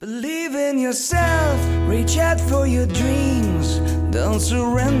Believe in yourself, reach out for your dreams. Don't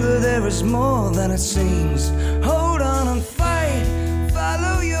surrender, there is more than it seems. Hold on and fight,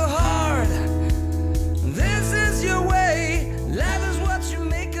 follow your heart. This is your way, life is what you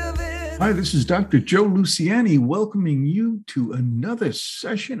make of it. Hi, this is Dr. Joe Luciani welcoming you to another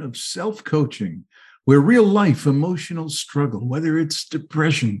session of self-coaching, where real life emotional struggle, whether it's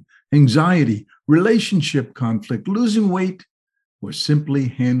depression, anxiety, relationship conflict, losing weight, or simply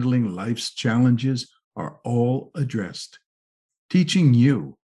handling life's challenges are all addressed, teaching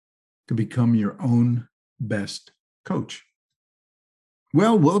you to become your own best coach.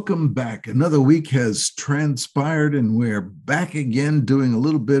 Well, welcome back. Another week has transpired and we're back again doing a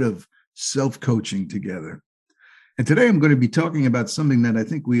little bit of self-coaching together. And today I'm going to be talking about something that I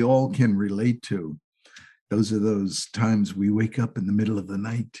think we all can relate to. Those are those times we wake up in the middle of the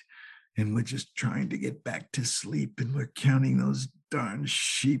night and we're just trying to get back to sleep and we're counting those darn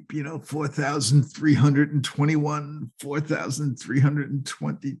sheep, 4,321,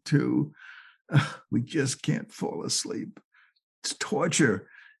 4,322. We just can't fall asleep. It's torture.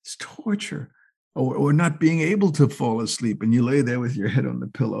 It's torture. Or not being able to fall asleep. And you lay there with your head on the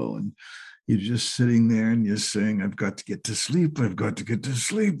pillow and you're just sitting there and you're saying, I've got to get to sleep. I've got to get to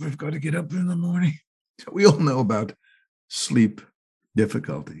sleep. I've got to get up in the morning. So we all know about sleep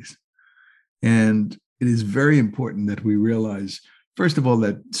difficulties. And it is very important that we realize, first of all,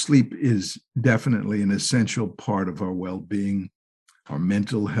 that sleep is definitely an essential part of our well-being, our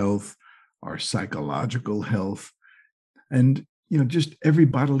mental health, our psychological health, and just every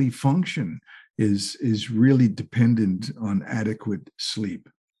bodily function is really dependent on adequate sleep.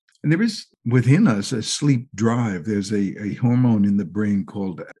 And there is within us a sleep drive. There's a hormone in the brain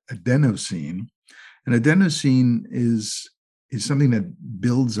called adenosine, and adenosine is something that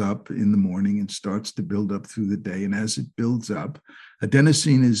builds up in the morning and starts to build up through the day. And as it builds up,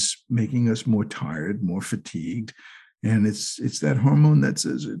 adenosine is making us more tired, more fatigued. And it's that hormone that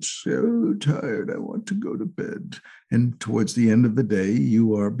says, it's so tired, I want to go to bed. And towards the end of the day,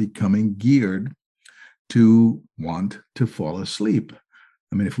 you are becoming geared to want to fall asleep.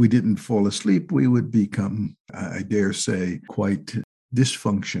 I mean, if we didn't fall asleep, we would become, I dare say, quite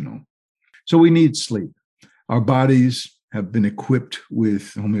dysfunctional. So we need sleep. Our bodies have been equipped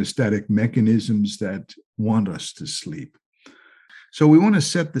with homeostatic mechanisms that want us to sleep. So we want to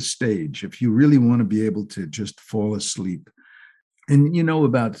set the stage if you really want to be able to just fall asleep. And you know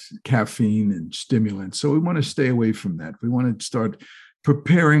about caffeine and stimulants, so we want to stay away from that. We want to start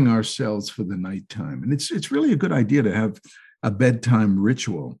preparing ourselves for the nighttime. And it's really a good idea to have a bedtime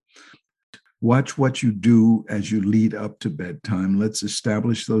ritual. Watch what you do as you lead up to bedtime. Let's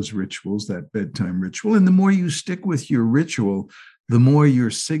establish those rituals, that bedtime ritual. And the more you stick with your ritual, the more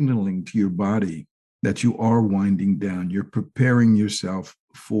you're signaling to your body that you are winding down. You're preparing yourself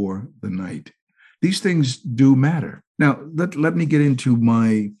for the night. These things do matter. Now, let me get into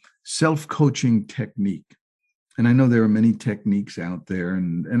my self-coaching technique. And I know there are many techniques out there,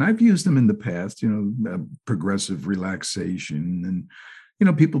 and I've used them in the past, progressive relaxation, and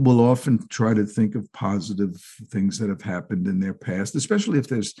people will often try to think of positive things that have happened in their past, especially if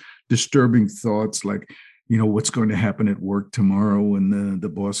there's disturbing thoughts like, what's going to happen at work tomorrow when the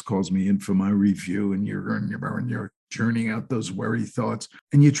boss calls me in for my review, and you're churning out those worry thoughts.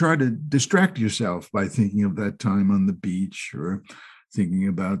 And you try to distract yourself by thinking of that time on the beach or thinking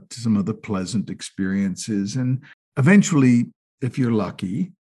about some other pleasant experiences. And eventually, if you're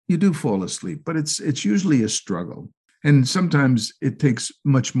lucky, you do fall asleep, but it's usually a struggle. And sometimes it takes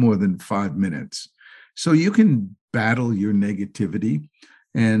much more than 5 minutes. So you can battle your negativity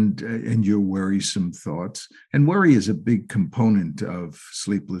and your worrisome thoughts. And worry is a big component of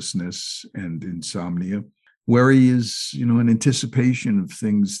sleeplessness and insomnia. Worry is, an anticipation of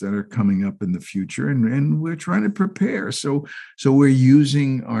things that are coming up in the future, and we're trying to prepare. So we're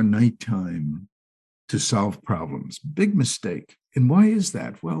using our nighttime to solve problems. Big mistake. And why is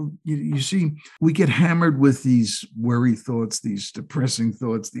that? Well, you see, we get hammered with these worry thoughts, these depressing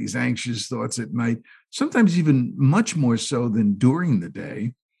thoughts, these anxious thoughts at night, sometimes even much more so than during the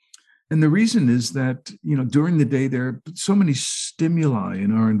day. And the reason is that, during the day, there are so many stimuli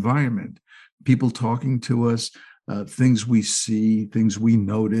in our environment, people talking to us, things we see, things we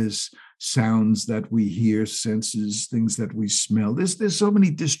notice, sounds that we hear, senses, things that we smell. There's so many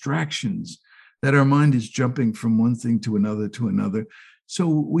distractions that our mind is jumping from one thing to another. So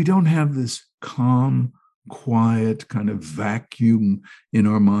we don't have this calm, quiet kind of vacuum in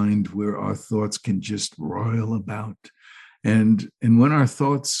our mind where our thoughts can just roil about. And when our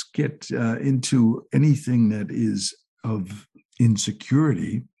thoughts get into anything that is of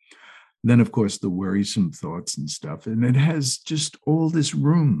insecurity, Then, of course, the worrisome thoughts and stuff. And it has just all this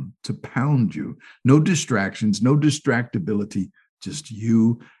room to pound you. No distractions, no distractibility, just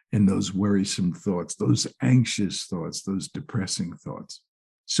you and those worrisome thoughts, those anxious thoughts, those depressing thoughts.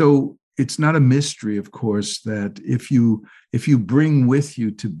 So it's not a mystery, of course, that if you bring with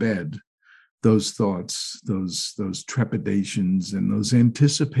you to bed those thoughts, those trepidations and those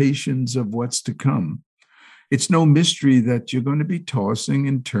anticipations of what's to come, it's no mystery that you're going to be tossing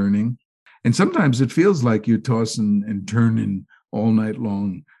and turning. And sometimes it feels like you're tossing and turning all night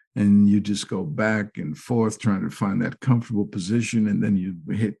long, and you just go back and forth trying to find that comfortable position, and then you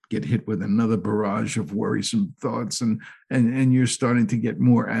get hit with another barrage of worrisome thoughts, and you're starting to get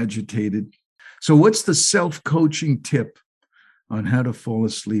more agitated. So what's the self-coaching tip on how to fall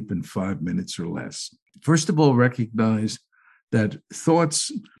asleep in 5 minutes or less? First of all, recognize that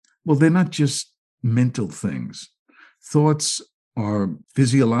thoughts, well, they're not just mental things. Thoughts are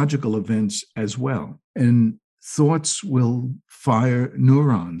physiological events as well. And thoughts will fire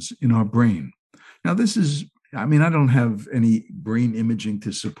neurons in our brain. Now, this is, I don't have any brain imaging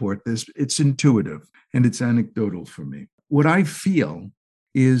to support this. It's intuitive and it's anecdotal for me. What I feel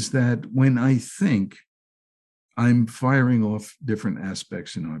is that when I think, I'm firing off different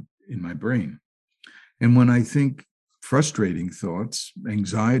aspects in my brain. And when I think frustrating thoughts,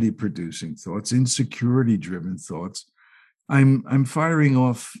 anxiety-producing thoughts, insecurity-driven thoughts, I'm firing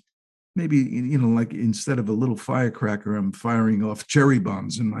off maybe, like instead of a little firecracker, I'm firing off cherry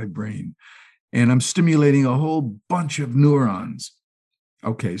bombs in my brain. And I'm stimulating a whole bunch of neurons.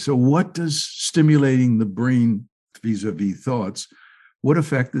 Okay, so what does stimulating the brain vis-a-vis thoughts, what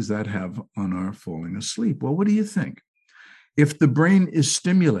effect does that have on our falling asleep? Well, what do you think? If the brain is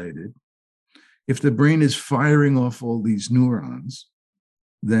stimulated, if the brain is firing off all these neurons,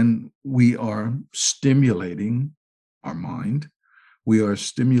 then we are stimulating our mind. We are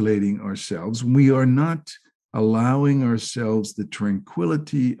stimulating ourselves. We are not allowing ourselves the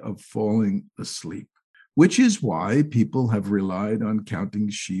tranquility of falling asleep, which is why people have relied on counting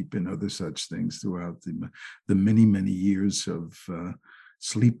sheep and other such things throughout the many, many years of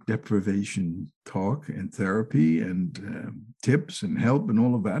sleep deprivation talk and therapy and tips and help and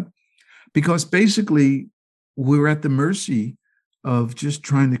all of that. Because basically, we're at the mercy of just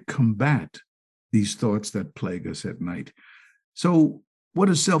trying to combat these thoughts that plague us at night. So what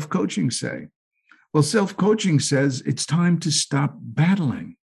does self-coaching say? Well, self-coaching says it's time to stop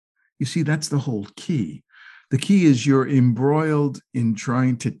battling. You see, that's the whole key. The key is you're embroiled in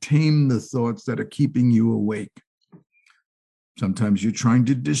trying to tame the thoughts that are keeping you awake. Sometimes you're trying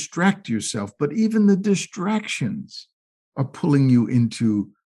to distract yourself, but even the distractions are pulling you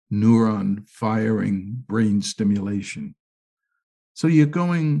into neuron firing, brain stimulation. So you're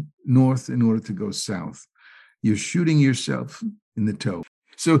going north in order to go south. You're shooting yourself in the toe.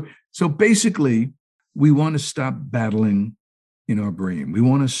 So basically, we want to stop battling in our brain. We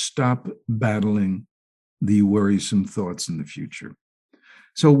want to stop battling the worrisome thoughts in the future.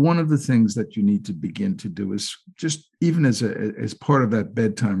 So one of the things that you need to begin to do is just, even as part of that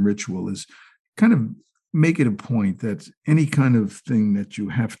bedtime ritual, is kind of make it a point that any kind of thing that you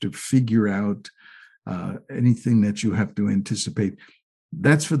have to figure out, anything that you have to anticipate,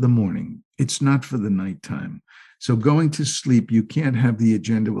 that's for the morning. It's not for the nighttime. So going to sleep, you can't have the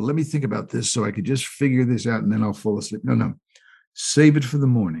agenda, well, let me think about this so I could just figure this out and then I'll fall asleep. No. Save it for the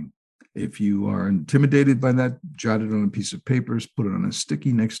morning. If you are intimidated by that, jot it on a piece of paper, put it on a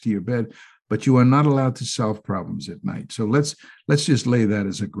sticky next to your bed, but you are not allowed to solve problems at night. So let's just lay that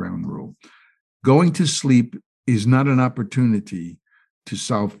as a ground rule. Going to sleep is not an opportunity to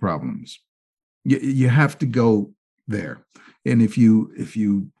solve problems. You have to go there. And if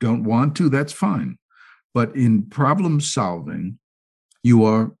you don't want to, that's fine. But in problem solving, you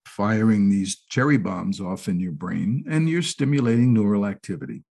are firing these cherry bombs off in your brain and you're stimulating neural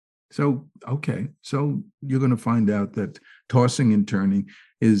activity. So, okay, so you're going to find out that tossing and turning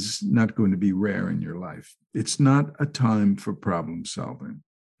is not going to be rare in your life. It's not a time for problem solving,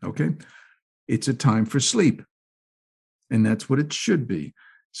 okay? It's a time for sleep, and that's what it should be.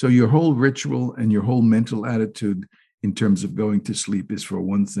 So your whole ritual and your whole mental attitude in terms of going to sleep is for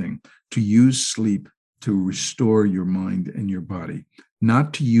one thing, to use sleep to restore your mind and your body,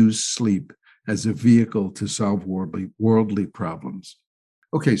 not to use sleep as a vehicle to solve worldly problems.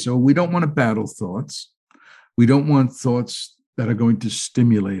 Okay, so we don't want to battle thoughts. We don't want thoughts that are going to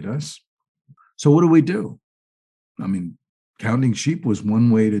stimulate us. So what do? Counting sheep was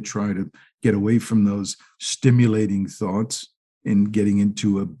one way to try to get away from those stimulating thoughts and getting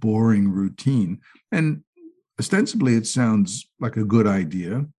into a boring routine. And ostensibly, it sounds like a good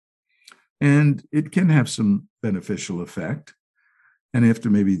idea, and it can have some beneficial effect. And after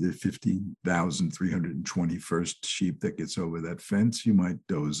maybe the 15,321st sheep that gets over that fence, you might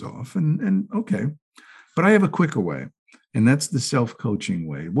doze off and okay. But I have a quicker way, and that's the self-coaching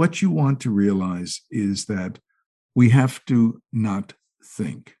way. What you want to realize is that we have to not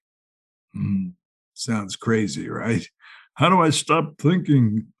think. Sounds crazy, right? How do I stop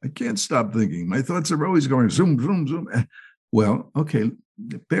thinking? I can't stop thinking. My thoughts are always going zoom, zoom, zoom. Well, okay,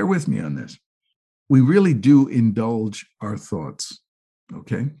 bear with me on this. We really do indulge our thoughts,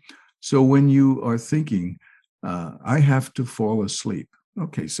 okay? So when you are thinking, I have to fall asleep.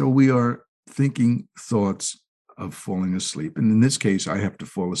 Okay, so we are thinking thoughts of falling asleep. And in this case, I have to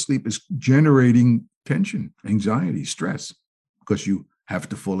fall asleep is generating tension, anxiety, stress, because you have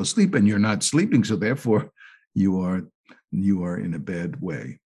to fall asleep and you're not sleeping. So therefore, you are in a bad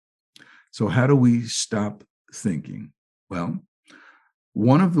way. So how do we stop thinking? Well,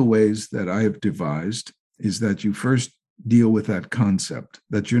 one of the ways that I have devised is that you first deal with that concept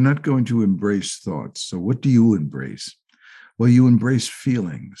that you're not going to embrace thoughts. So what do you embrace? Well, you embrace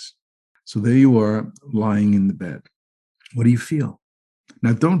feelings. So there you are lying in the bed. What do you feel?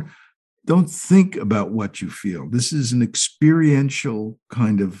 Now, don't think about what you feel. This is an experiential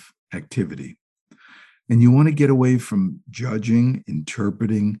kind of activity. And you want to get away from judging,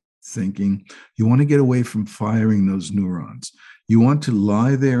 interpreting, thinking. You want to get away from firing those neurons. You want to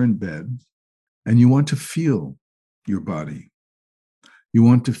lie there in bed and you want to feel your body. You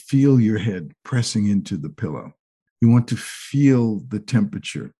want to feel your head pressing into the pillow. You want to feel the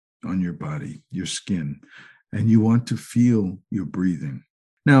temperature on your body, your skin, and you want to feel your breathing.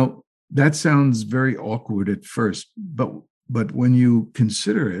 Now, that sounds very awkward at first, but when you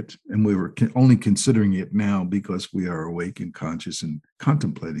consider it, and we were only considering it now because we are awake and conscious and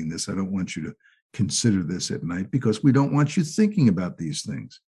contemplating this. I don't want you to consider this at night because we don't want you thinking about these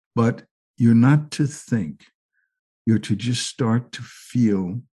things. But you're not to think. You're to just start to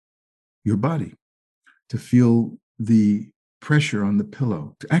feel your body, to feel the pressure on the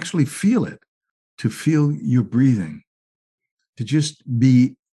pillow, to actually feel it, to feel your breathing, to just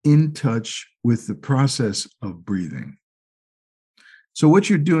be in touch with the process of breathing. So what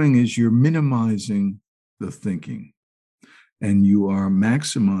you're doing is you're minimizing the thinking and you are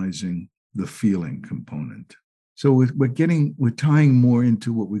maximizing the feeling component. So we're tying more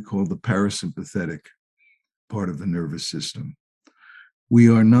into what we call the parasympathetic part of the nervous system. We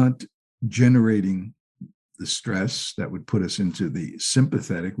are not generating the stress that would put us into the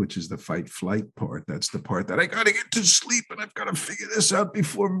sympathetic, which is the fight flight part. That's the part that I got to get to sleep and I've got to figure this out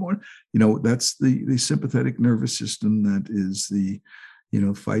before morning. That's the sympathetic nervous system. That is the,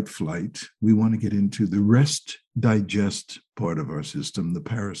 fight flight. We want to get into the rest digest part of our system, the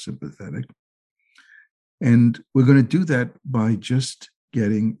parasympathetic. And we're going to do that by just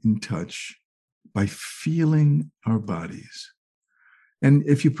getting in touch, by feeling our bodies. And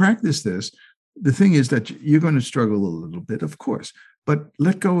if you practice this, the thing is that you're going to struggle a little bit, of course, but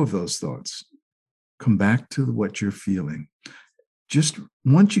let go of those thoughts. Come back to what you're feeling. Just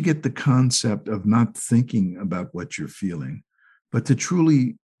once you get the concept of not thinking about what you're feeling, but to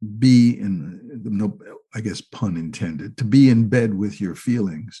truly be no, I guess pun intended, to be in bed with your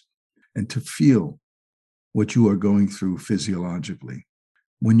feelings and to feel what you are going through physiologically.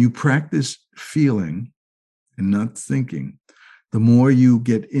 When you practice feeling and not thinking, the more you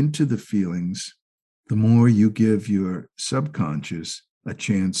get into the feelings, the more you give your subconscious a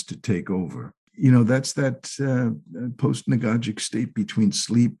chance to take over. That's that post-nagogic state between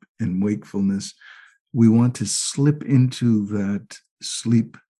sleep and wakefulness. We want to slip into that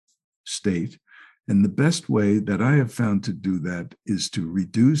sleep state. And the best way that I have found to do that is to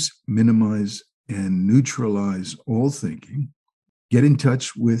reduce, minimize, and neutralize all thinking, get in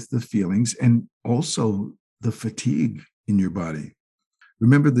touch with the feelings and also the fatigue in your body.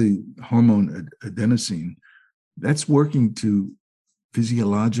 Remember the hormone adenosine, that's working to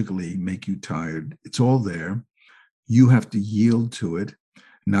physiologically make you tired. It's all there. You have to yield to it,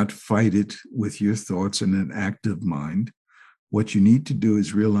 not fight it with your thoughts and an active mind. What you need to do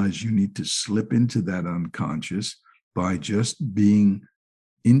is realize you need to slip into that unconscious by just being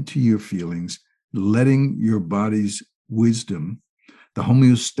into your feelings, letting your body's wisdom, the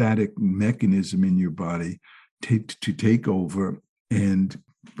homeostatic mechanism in your body, to take over and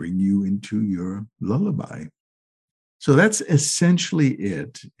bring you into your lullaby. So that's essentially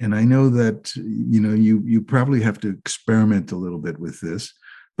it. And I know that, you probably have to experiment a little bit with this,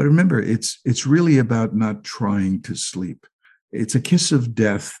 but remember, it's really about not trying to sleep. it's a kiss of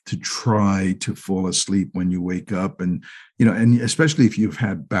death to try to fall asleep when you wake up. And, and especially if you've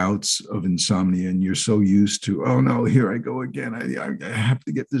had bouts of insomnia and you're so used to, oh no, here I go again. I have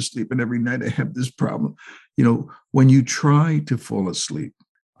to get to sleep. And every night I have this problem. When you try to fall asleep,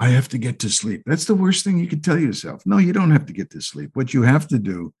 I have to get to sleep. That's the worst thing you can tell yourself. No, you don't have to get to sleep. What you have to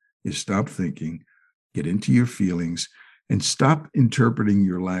do is stop thinking, get into your feelings, and stop interpreting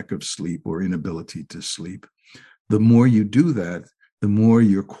your lack of sleep or inability to sleep. The more you do that, the more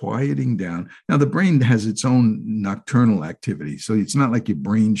you're quieting down. Now, the brain has its own nocturnal activity, so it's not like your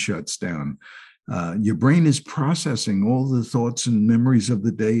brain shuts down. Your brain is processing all the thoughts and memories of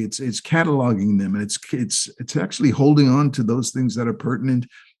the day. It's cataloging them, and it's actually holding on to those things that are pertinent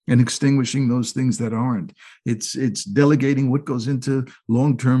and extinguishing those things that aren't. It's delegating what goes into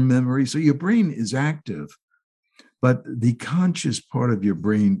long-term memory. So your brain is active, but the conscious part of your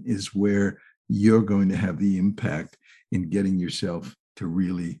brain is where you're going to have the impact in getting yourself to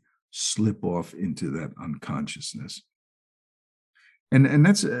really slip off into that unconsciousness. And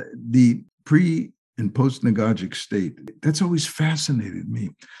that's the pre and post-nagogic state. That's always fascinated me.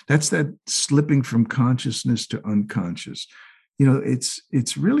 That's that slipping from consciousness to unconscious.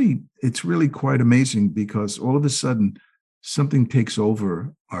 It's really quite amazing, because all of a sudden something takes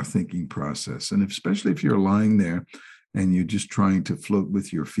over our thinking process. And especially if you're lying there and you're just trying to float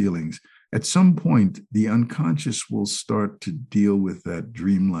with your feelings, at some point, the unconscious will start to deal with that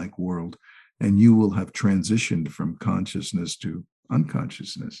dreamlike world, and you will have transitioned from consciousness to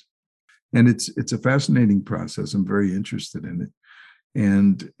unconsciousness. And it's a fascinating process. I'm very interested in it.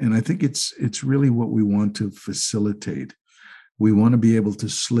 And I think it's really what we want to facilitate. We want to be able to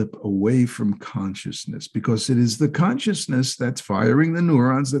slip away from consciousness, because it is the consciousness that's firing the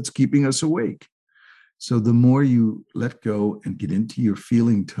neurons that's keeping us awake. So the more you let go and get into your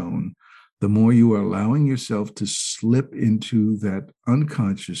feeling tone, the more you are allowing yourself to slip into that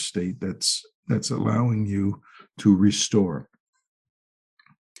unconscious state that's allowing you to restore.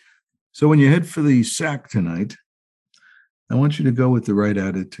 So when you head for the sack tonight, I want you to go with the right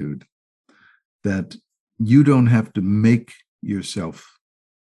attitude, that you don't have to make yourself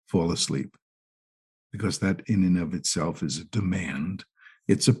fall asleep, because that in and of itself is a demand.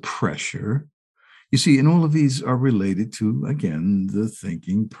 It's a pressure. You see, and all of these are related to, again, the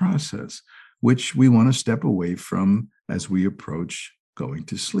thinking process, which we want to step away from as we approach going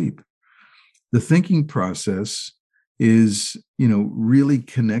to sleep. The thinking process is, really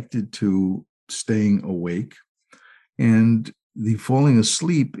connected to staying awake. And the falling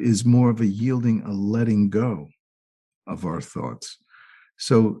asleep is more of a yielding, a letting go of our thoughts.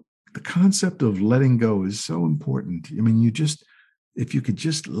 So the concept of letting go is so important. I mean, if you could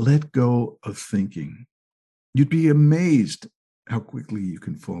just let go of thinking, you'd be amazed how quickly you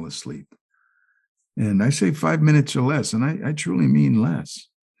can fall asleep. And I say 5 minutes or less, and I truly mean less,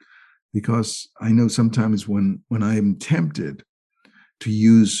 because I know sometimes when I am tempted to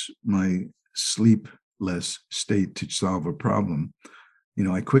use my sleepless state to solve a problem,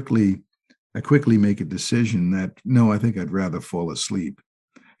 I quickly make a decision that, no, I think I'd rather fall asleep.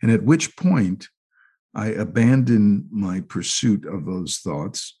 And at which point I abandon my pursuit of those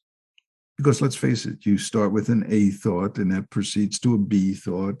thoughts, because let's face it, you start with an A thought and that proceeds to a B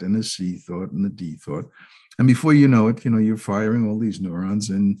thought and a C thought and a D thought. And before you know it, you're firing all these neurons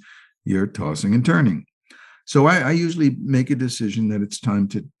and you're tossing and turning. So I usually make a decision that it's time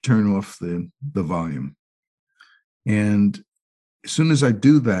to turn off the volume. And as soon as I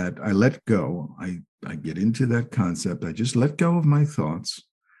do that, I let go. I get into that concept. I just let go of my thoughts.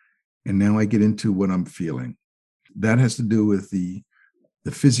 And now I get into what I'm feeling. That has to do with the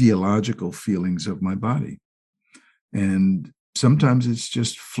physiological feelings of my body. And sometimes it's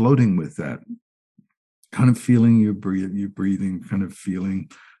just floating with that, kind of feeling your breathing, kind of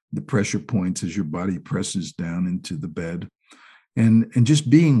feeling the pressure points as your body presses down into the bed, and just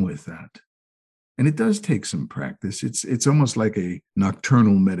being with that. And it does take some practice. It's almost like a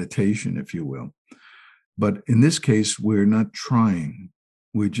nocturnal meditation, if you will. But in this case, we're not trying.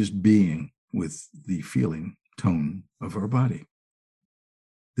 We're just being with the feeling tone of our body.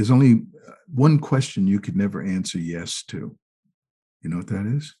 There's only one question you could never answer yes to. You know what that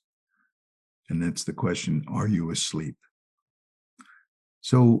is? And that's the question, are you asleep?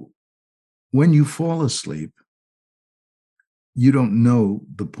 So when you fall asleep, you don't know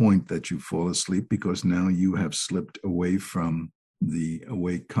the point that you fall asleep, because now you have slipped away from the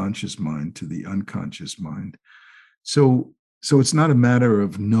awake conscious mind to the unconscious mind. So it's not a matter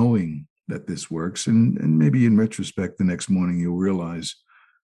of knowing that this works. And maybe in retrospect, the next morning, you'll realize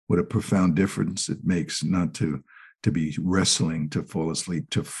what a profound difference it makes not to to be wrestling to fall asleep,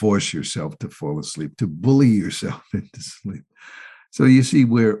 to force yourself to fall asleep, to bully yourself into sleep. So you see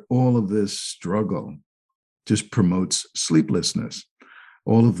where all of this struggle just promotes sleeplessness.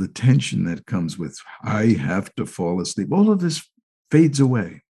 All of the tension that comes with, I have to fall asleep, all of this fades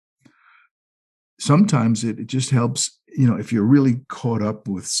away. Sometimes it just helps, if you're really caught up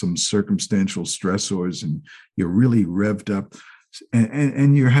with some circumstantial stressors and you're really revved up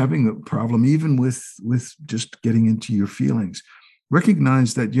and you're having a problem even with just getting into your feelings,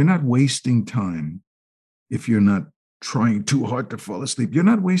 recognize that you're not wasting time if you're not trying too hard to fall asleep. You're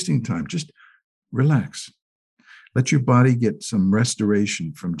not wasting time. Just relax. Let your body get some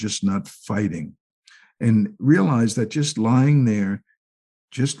restoration from just not fighting, and realize that just lying there,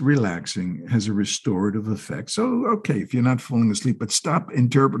 just relaxing, has a restorative effect. So, okay, if you're not falling asleep, but stop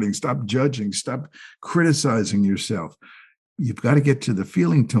interpreting, stop judging, stop criticizing yourself. You've got to get to the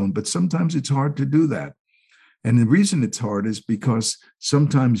feeling tone, but sometimes it's hard to do that. And the reason it's hard is because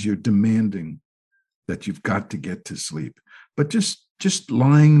sometimes you're demanding that you've got to get to sleep. But just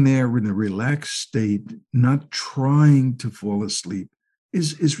lying there in a relaxed state, not trying to fall asleep,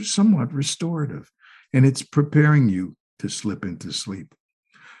 is somewhat restorative, and it's preparing you to slip into sleep.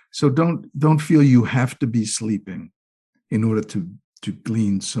 So don't feel you have to be sleeping in order to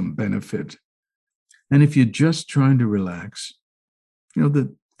glean some benefit. And if you're just trying to relax,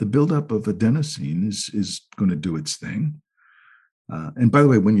 the buildup of adenosine is going to do its thing. And by the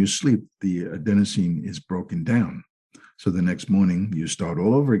way, when you sleep, the adenosine is broken down. So the next morning, you start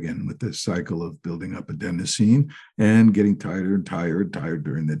all over again with this cycle of building up adenosine and getting tired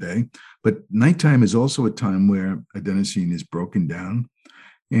during the day. But nighttime is also a time where adenosine is broken down,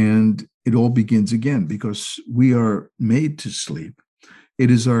 and it all begins again because we are made to sleep. It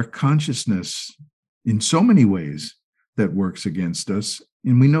is our consciousness in so many ways that works against us.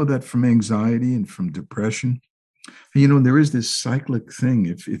 And we know that from anxiety and from depression. There is this cyclic thing.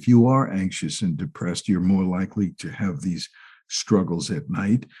 If you are anxious and depressed, you're more likely to have these struggles at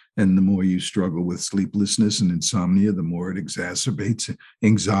night. And the more you struggle with sleeplessness and insomnia, the more it exacerbates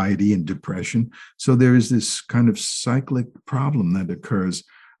anxiety and depression. So there is this kind of cyclic problem that occurs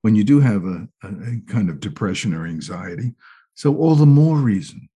when you do have a kind of depression or anxiety. So all the more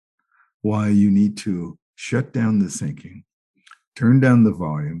reason why you need to shut down the thinking, turn down the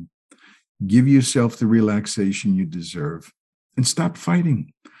volume, give yourself the relaxation you deserve, and stop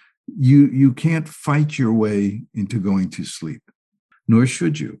fighting. You can't fight your way into going to sleep, nor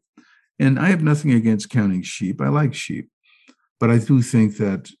should you. And I have nothing against counting sheep. I like sheep. But I do think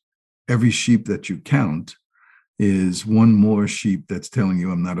that every sheep that you count is one more sheep that's telling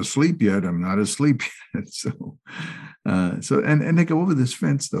you, I'm not asleep yet. I'm not asleep yet. So they go over this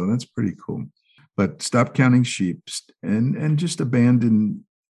fence, though. That's pretty cool. But stop counting sheep and just abandon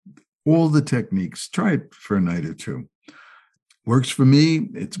all the techniques. Try it for a night or two. Works for me.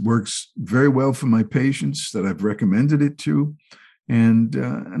 It works very well for my patients that I've recommended it to. And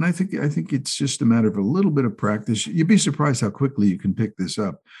I think it's just a matter of a little bit of practice. You'd be surprised how quickly you can pick this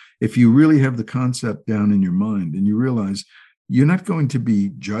up. If you really have the concept down in your mind and you realize you're not going to be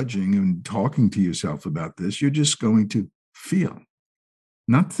judging and talking to yourself about this, you're just going to feel,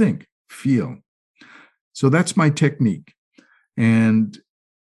 not think, feel. So that's my technique. And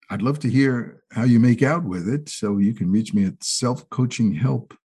I'd love to hear how you make out with it. So you can reach me at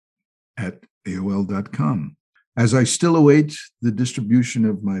selfcoachinghelp@aol.com. As I still await the distribution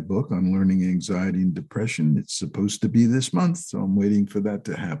of my book on learning anxiety and depression, it's supposed to be this month, so I'm waiting for that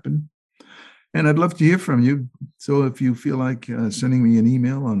to happen. And I'd love to hear from you. So if you feel like sending me an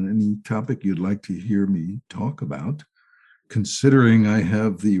email on any topic you'd like to hear me talk about, considering I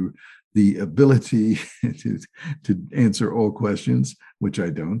have the ability to answer all questions, which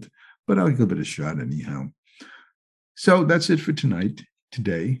I don't, but I'll give it a shot anyhow. So that's it for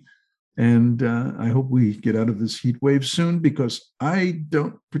today. And I hope we get out of this heat wave soon because I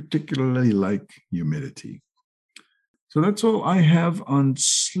don't particularly like humidity. So that's all I have on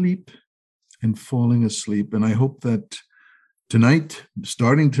sleep and falling asleep. And I hope that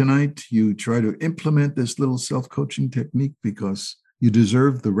starting tonight, you try to implement this little self-coaching technique because you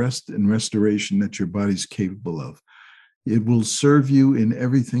deserve the rest and restoration that your body's capable of. It will serve you in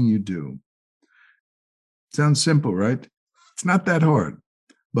everything you do. Sounds simple, right? It's not that hard,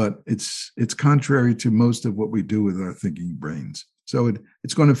 but it's contrary to most of what we do with our thinking brains. So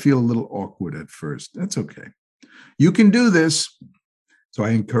it's going to feel a little awkward at first. That's okay. You can do this. So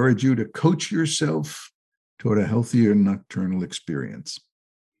I encourage you to coach yourself toward a healthier nocturnal experience.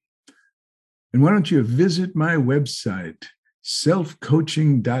 And why don't you visit my website,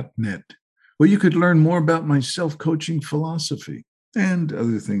 selfcoaching.net, where you could learn more about my self-coaching philosophy and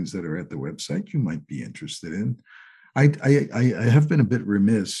other things that are at the website you might be interested in. I have been a bit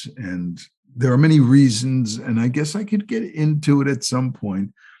remiss, and there are many reasons, and I guess I could get into it at some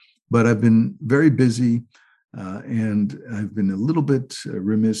point, but I've been very busy, and I've been a little bit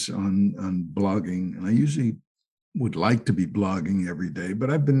remiss on blogging. And I usually would like to be blogging every day, but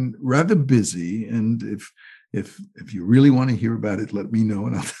I've been rather busy. And if you really want to hear about it, let me know,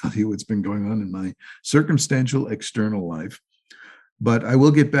 and I'll tell you what's been going on in my circumstantial external life. But I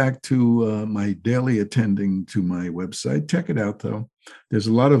will get back to my daily attending to my website. Check it out, though. There's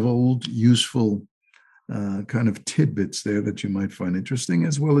a lot of old, useful kind of tidbits there that you might find interesting,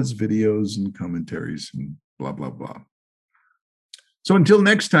 as well as videos and commentaries and blah, blah, blah. So until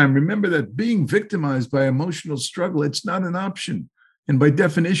next time, remember that being victimized by emotional struggle, it's not an option. And by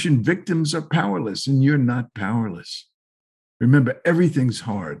definition, victims are powerless, and you're not powerless. Remember, everything's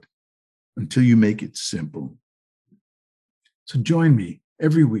hard until you make it simple. So join me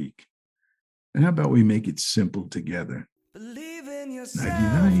every week. And how about we make it simple together? Believe in yourself.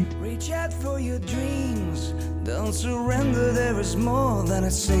 Nighty-night. Reach out for your dreams. Don't surrender, there is more than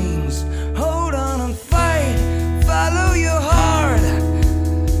it seems. Hold on and fight. Follow your heart.